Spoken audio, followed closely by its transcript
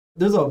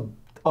There's a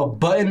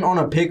button on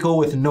a pickle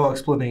with no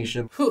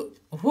explanation. Who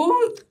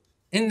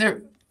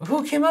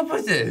came up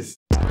with this?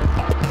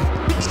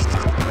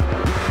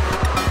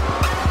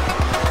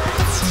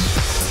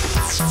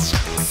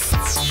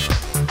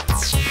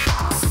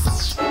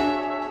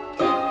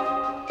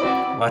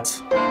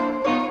 What?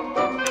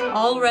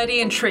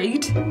 Already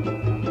intrigued?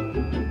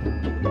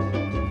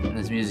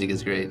 This music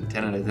is great.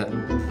 10 out of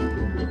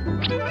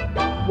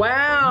 10.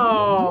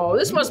 Wow,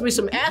 this must be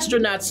some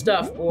astronaut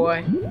stuff,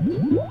 boy.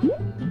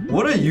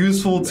 What a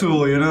useful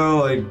tool, you know?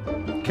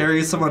 Like,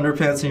 carry some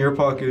underpants in your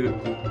pocket.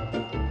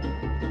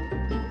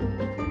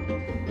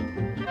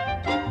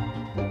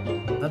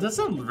 That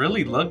doesn't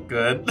really look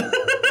good.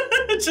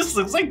 It just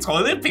looks like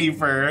toilet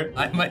paper.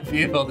 I might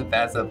be able to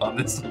pass up on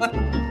this one.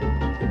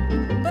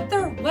 But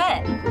they're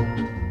wet.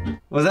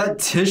 Was that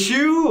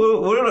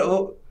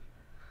tissue?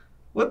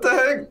 What the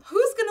heck?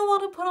 Who's gonna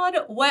want to put on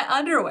wet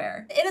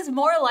underwear? It is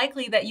more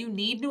likely that you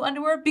need new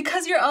underwear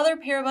because your other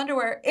pair of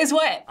underwear is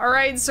wet. All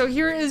right, so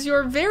here is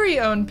your very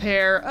own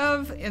pair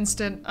of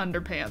instant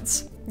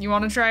underpants. You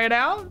want to try it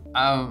out?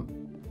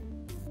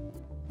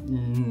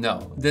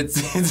 No.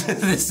 This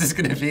is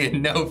gonna be a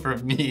no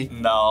from me.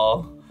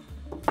 No.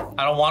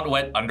 I don't want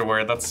wet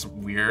underwear, that's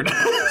weird.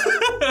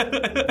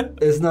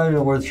 It's not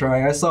even worth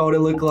trying. I saw what it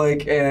looked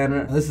like,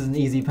 and this is an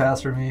easy pass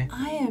for me.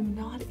 I am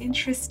not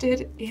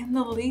interested in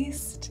the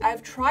least.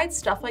 I've tried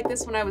stuff like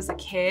this when I was a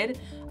kid.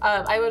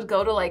 I would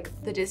go to like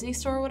the Disney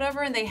store or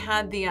whatever, and they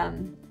had the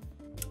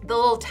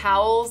little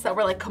towels that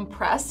were like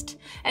compressed,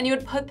 and you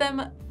would put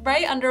them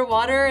right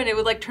underwater and it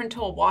would like turn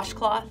to a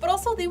washcloth. But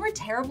also they were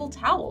terrible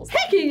towels.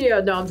 Heck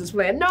yeah, no, I'm just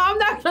playing. No, I'm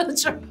not gonna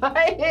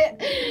try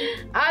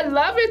it. I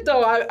love it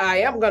though. I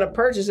am gonna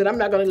purchase it. I'm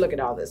not gonna look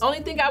at all this. Only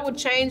thing I would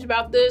change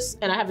about this,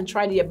 and I haven't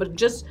tried it yet, but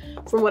just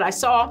from what I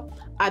saw,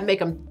 I'd make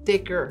them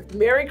thicker.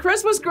 Merry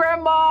Christmas,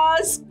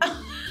 grandmas.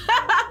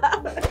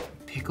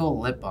 Pickle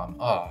Lip Balm.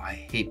 Oh,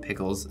 I hate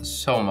pickles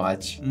so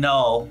much.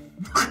 No.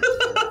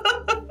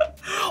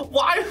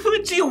 Why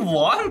would you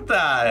want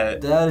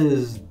that? That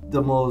is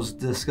the most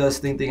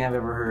disgusting thing I've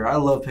ever heard. I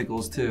love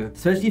pickles too.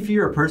 Especially if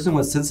you're a person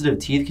with sensitive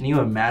teeth, can you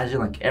imagine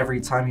like every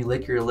time you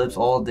lick your lips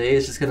all day,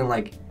 it's just gonna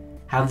like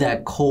have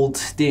that cold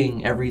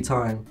sting every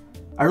time.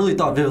 I really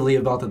thought vividly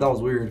about that. That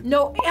was weird.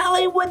 No,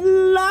 Ellie would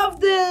love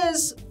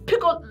this.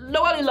 Pickle,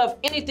 no, Ellie love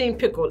anything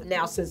pickled.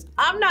 Now, since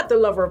I'm not the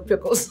lover of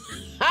pickles,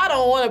 I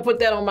don't want to put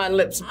that on my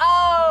lips.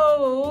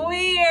 Oh,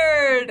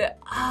 weird.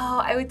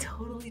 Oh, I would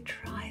totally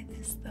try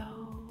this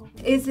though.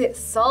 Is it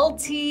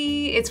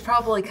salty? It's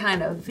probably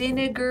kind of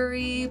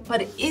vinegary,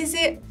 but is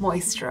it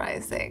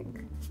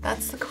moisturizing?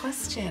 That's the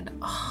question.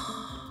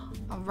 Oh.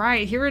 All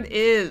right, here it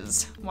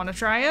is. Want to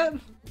try it?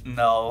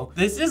 No.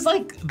 This is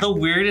like the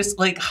weirdest,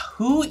 like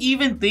who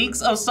even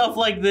thinks of stuff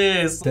like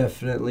this?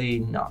 Definitely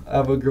not. I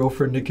have a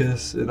girlfriend to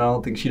kiss and I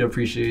don't think she'd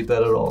appreciate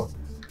that at all.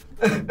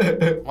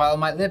 While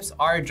my lips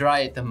are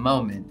dry at the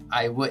moment,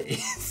 I would.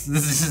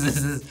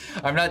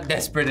 I'm not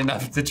desperate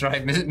enough to try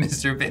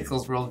Mr.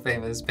 Pickle's world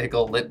famous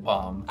Pickle Lip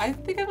Balm. I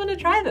think I'm gonna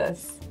try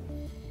this.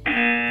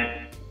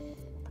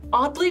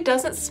 Oddly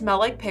doesn't smell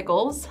like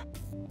pickles.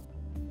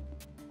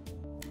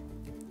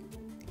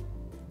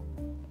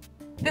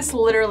 This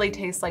literally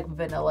tastes like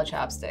vanilla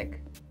chapstick.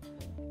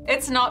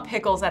 It's not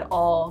pickles at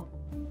all.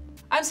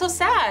 I'm so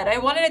sad. I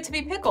wanted it to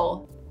be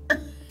pickle.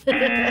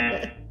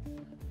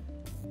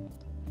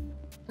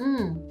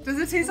 Does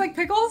it taste like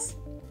pickles?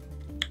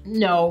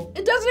 No,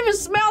 it doesn't even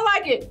smell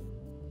like it.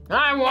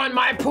 I want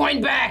my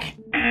point back.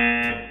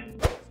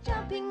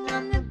 Jumping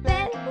on the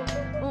bed,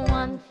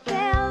 one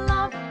fell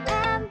off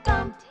and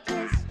bumped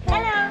his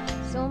head.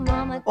 So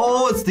Mama.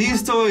 Oh, it's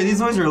these toys. These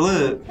toys are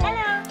lit.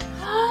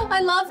 I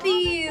love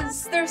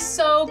these. They're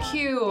so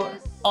cute.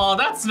 Oh,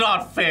 that's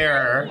not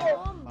fair.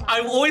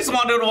 I've always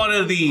wanted one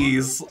of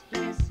these.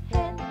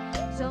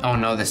 Oh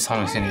no, this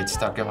song is gonna get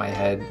stuck in my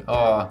head.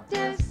 Oh,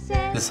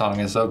 this song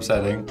is so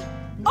upsetting.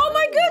 Oh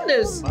my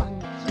goodness.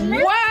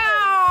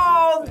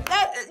 Wow,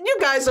 you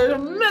guys are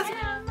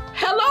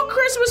hello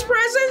Christmas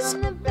presents.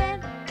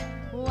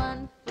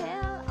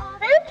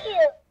 Thank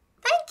you.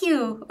 Thank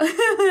you.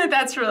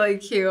 That's really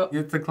cute.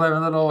 It's a clever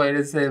little way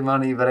to save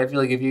money, but I feel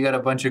like if you got a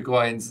bunch of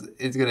coins,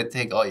 it's gonna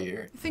take all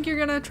year. You think you're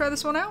gonna try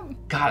this one out?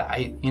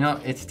 God, you know,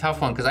 it's a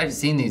tough one because I've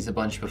seen these a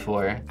bunch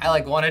before. I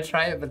like want to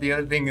try it, but the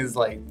other thing is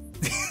like,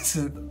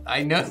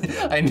 I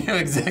know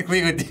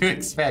exactly what to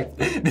expect.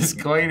 This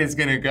coin is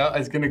gonna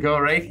go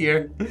right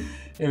here,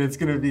 and it's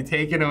gonna be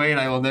taken away, and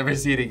I will never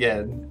see it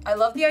again. I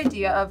love the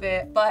idea of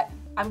it, but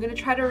I'm gonna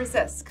try to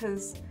resist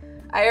because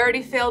I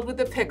already failed with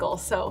the pickle,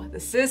 so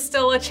this is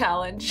still a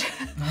challenge.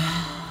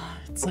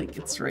 It's like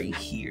it's right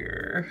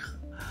here.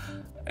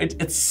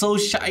 It's so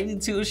shiny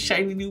too,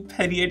 shiny new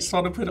penny. I just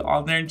want to put it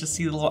on there and just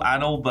see the little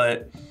animal,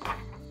 but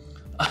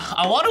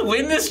I want to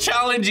win this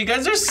challenge. You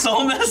guys are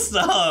so messed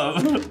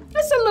up.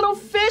 It's a little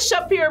fish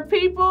up here,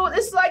 people.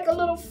 It's like a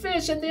little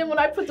fish, and then when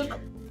I put the...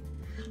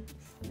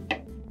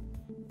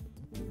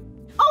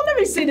 Oh, let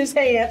me see this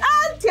hand.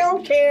 I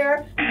don't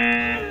care.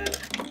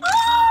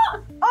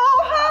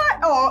 Oh, hi.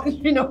 Oh,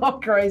 you know I'm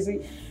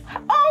crazy.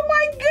 Oh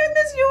my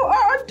goodness, you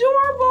are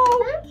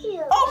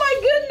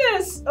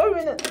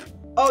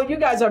Oh, you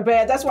guys are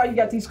bad. That's why you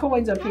got these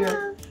coins up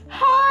here.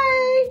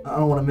 Hi. I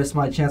don't want to miss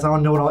my chance. I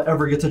don't know when I'll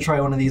ever get to try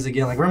one of these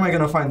again. Like, where am I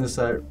gonna find this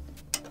at?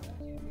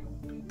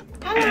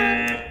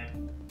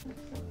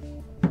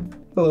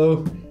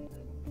 Hello.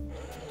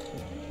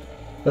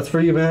 That's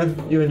for you,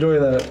 man. You enjoy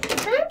that.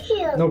 Thank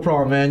you. No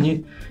problem, man.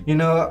 You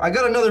know, I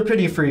got another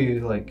penny for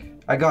you. Like,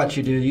 I got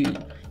you, dude. You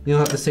don't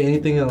have to say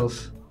anything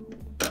else.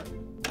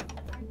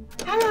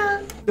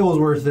 Hello. It was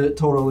worth it,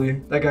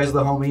 totally. That guy's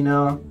the homie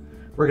now.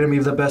 We're gonna be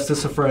the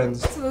bestest of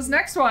friends. So this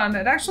next one,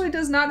 it actually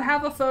does not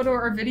have a photo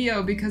or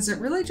video because it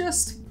really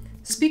just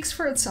speaks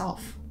for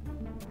itself.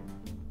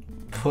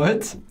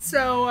 What?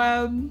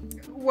 So,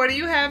 what do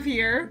you have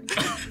here?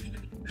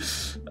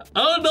 I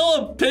don't know,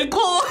 a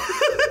pickle?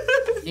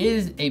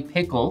 Is a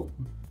pickle,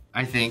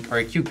 I think, or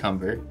a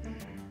cucumber.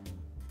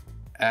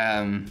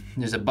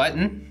 There's a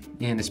button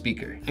and a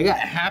speaker. I got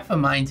half a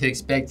mind to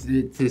expect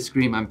it to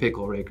scream I'm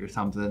Pickle Rick or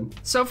something.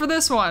 So for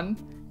this one,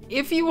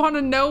 if you want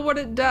to know what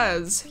it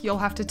does, you'll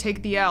have to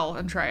take the L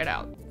and try it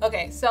out.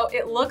 Okay, so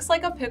it looks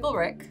like a pickle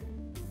Rick,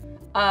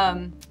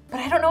 but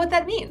I don't know what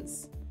that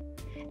means.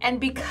 And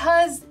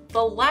because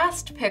the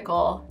last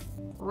pickle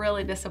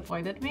really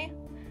disappointed me,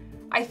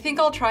 I think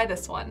I'll try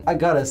this one. I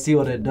gotta see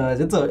what it does.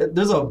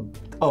 There's a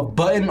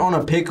button on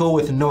a pickle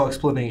with no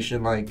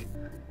explanation. Like,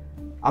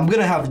 I'm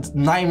gonna have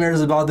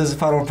nightmares about this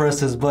if I don't press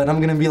this button. I'm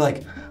gonna be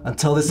like,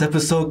 until this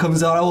episode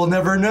comes out, I will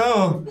never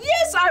know.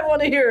 Yes, I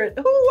want to hear it.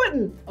 Who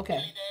wouldn't?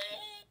 Okay.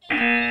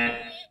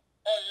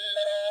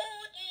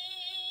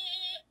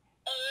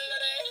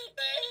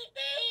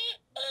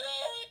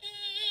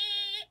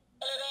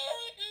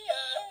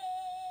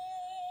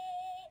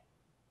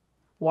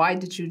 Why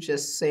did you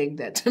just sing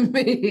that to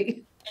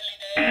me?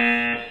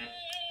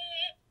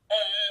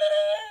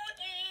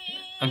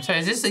 I'm sorry,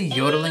 is this a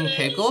yodeling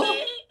pickle?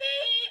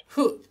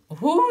 Who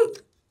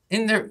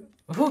in there,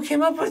 who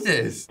came up with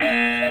this?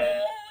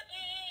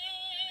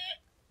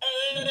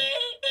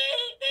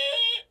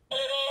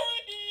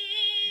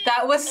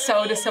 That was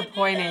so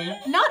disappointing.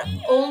 Not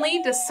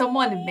only does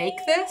someone make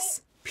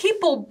this,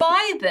 people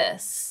buy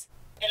this.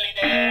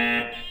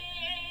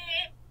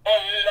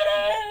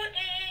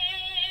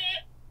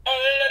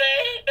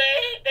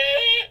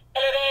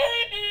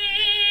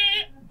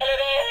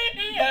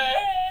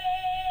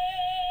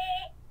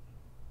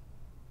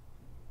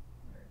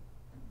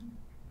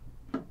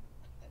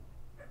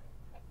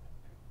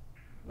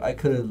 I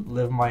could have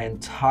lived my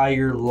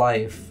entire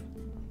life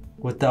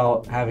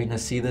without having to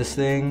see this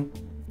thing.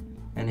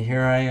 And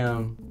here I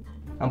am.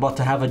 I'm about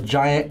to have a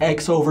giant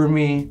X over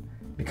me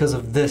because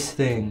of this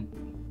thing.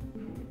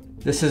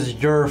 This is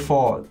your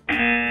fault.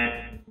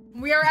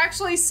 We are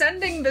actually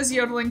sending this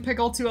yodeling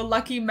pickle to a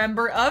lucky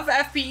member of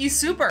FBE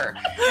Super.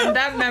 And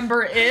that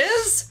member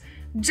is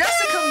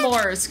Jessica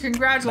Morse.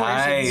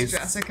 Congratulations, Nice.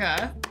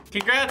 Jessica.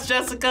 Congrats,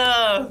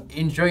 Jessica!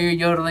 Enjoy your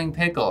yodeling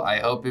pickle. I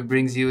hope it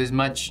brings you as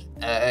much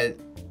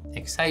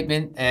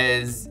excitement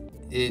as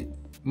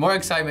more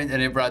excitement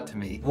than it brought to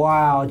me.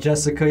 Wow,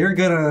 Jessica, you're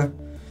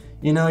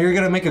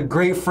gonna make a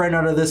great friend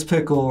out of this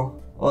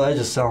pickle. Oh, that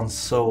just sounds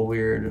so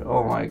weird.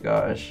 Oh my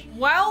gosh.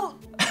 Well,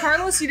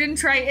 Carlos, you didn't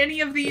try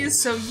any of these,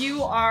 so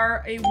you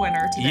are a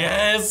winner today.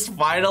 Yes,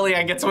 finally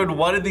I get to win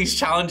one of these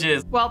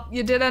challenges. Well,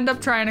 you did end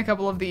up trying a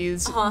couple of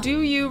these.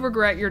 Do you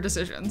regret your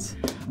decisions?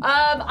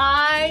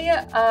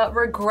 I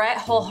regret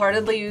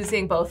wholeheartedly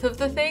using both of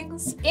the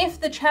things. If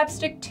the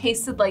chapstick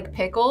tasted like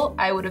pickle,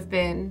 I would have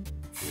been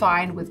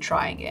fine with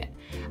trying it.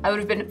 I would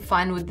have been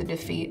fine with the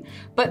defeat.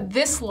 But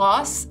this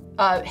loss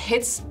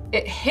hits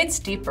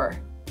deeper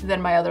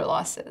than my other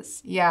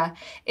losses. Yeah,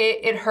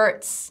 it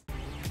hurts.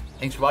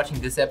 Thanks for watching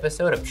this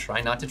episode of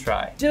Try Not to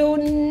Try. Do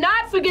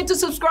not forget to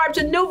subscribe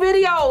to new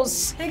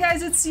videos. Hey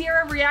guys, it's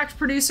Sierra, React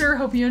producer.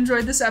 Hope you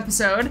enjoyed this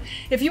episode.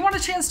 If you want a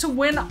chance to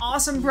win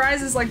awesome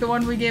prizes like the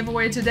one we gave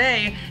away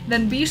today,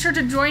 then be sure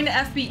to join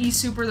FBE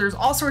Super. There's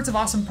all sorts of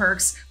awesome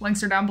perks.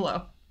 Links are down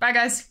below. Bye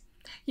guys.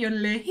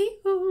 Yodeling.